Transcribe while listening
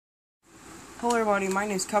Hello everybody, my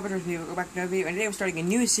name is Cupboard Review. Welcome back to another video, and today I'm starting a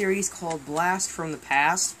new series called Blast from the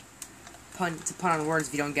Past. It's a pun on words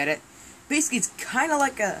if you don't get it. Basically, it's kind of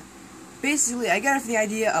like a... Basically, I got it from the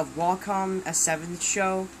idea of Wacom S7's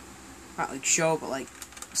show. Not like show, but like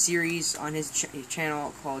series on his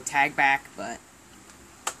channel called Tag Back, but...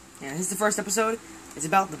 Yeah, this is the first episode. It's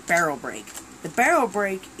about the barrel break. The barrel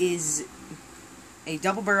break is a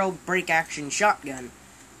double barrel break action shotgun.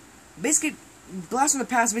 Basically, Blast from the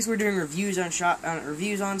Past, basically we're doing reviews on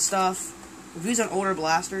reviews on stuff, reviews on older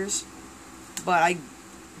blasters, but I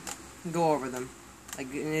go over them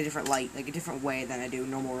like in a different light, like a different way than I do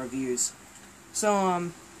normal reviews.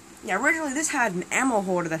 So yeah, originally this had an ammo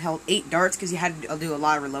holder that held 8 darts because you had to do a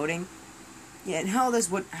lot of reloading. Yeah, and how this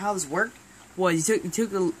worked was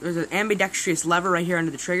there's an ambidextrous lever right here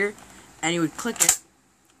under the trigger, and you would click it,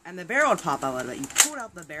 and the barrel would pop out of it. You pulled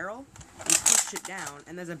out the barrel, you push it down,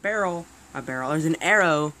 and there's there's an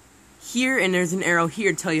arrow here, and there's an arrow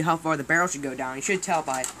here to tell you how far the barrel should go down. You should tell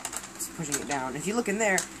by just pushing it down. If you look in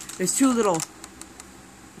there, there's 2 little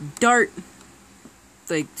dart,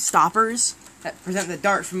 like, stoppers that prevent the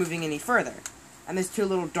dart from moving any further. And there's 2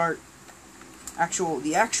 little dart,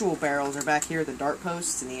 the actual barrels are back here, the dart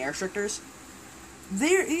posts and the air restrictors.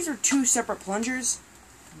 These are 2 separate plungers,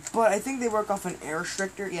 but I think they work off an air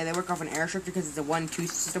restrictor. Yeah, they work off an air restrictor because it's a 1-2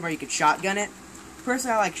 system where you could shotgun it.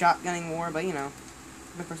 Personally, I like shotgunning more, but you know,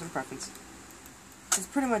 my personal preference. That's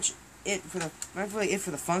pretty much it for the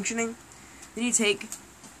functioning. Then you take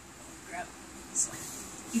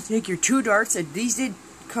your 2 darts, and these did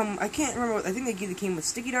come. I can't remember. I think they either came with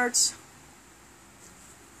sticky darts,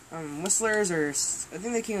 whistlers, or I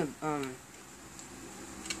think they came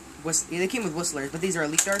with they came with whistlers. But these are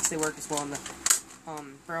elite darts. They work as well on the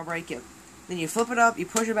barrel break. Then you flip it up, you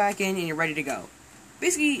push it back in, and you're ready to go.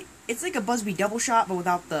 Basically, it's like a Busby double shot, but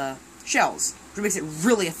without the shells, which makes it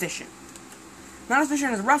really efficient. Not as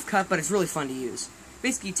efficient as a rough cut, but it's really fun to use.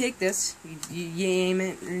 Basically, you take this, you aim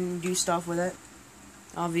it, and do stuff with it,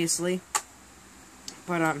 obviously.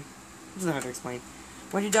 But, this is hard to explain.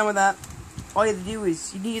 Once you're done with that, all you have to do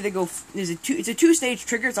is, you need to either go, it's a 2-stage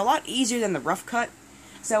trigger. It's a lot easier than the rough cut.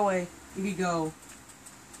 So that way, you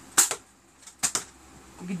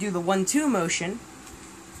could do the 1-2 motion,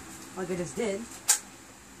 like I just did.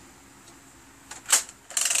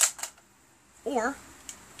 Or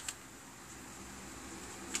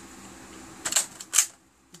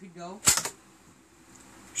you could go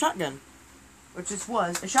shotgun, which this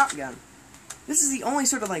was a shotgun. This is the only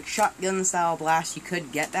sort of like shotgun style blast you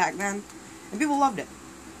could get back then, and people loved it.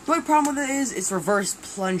 The only problem with it is it's reverse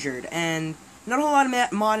plungered, and not a whole lot of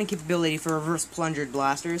modding capability for reverse plungered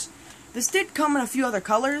blasters. This did come in a few other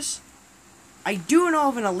colors. I do know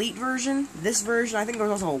of an elite version. This version, I think there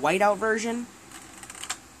was also a whiteout version.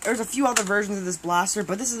 There's a few other versions of this blaster,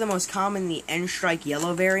 but this is the most common, the N-Strike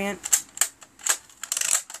yellow variant.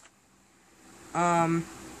 And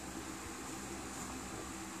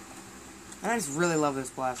I just really love this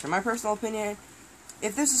blaster. My personal opinion,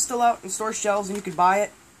 if this is still out in store shelves and you could buy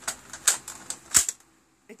it,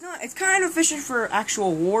 it's kind of efficient for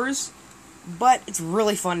actual wars, but it's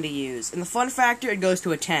really fun to use. And the fun factor, it goes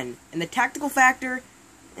to a 10. And the tactical factor,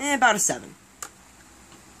 about a 7.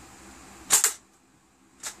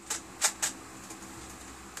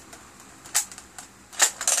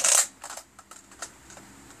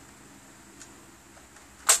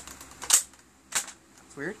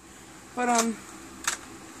 It's weird. But,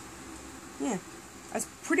 yeah. That's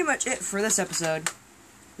pretty much it for this episode.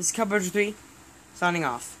 This is Cupboard 3, signing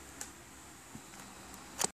off.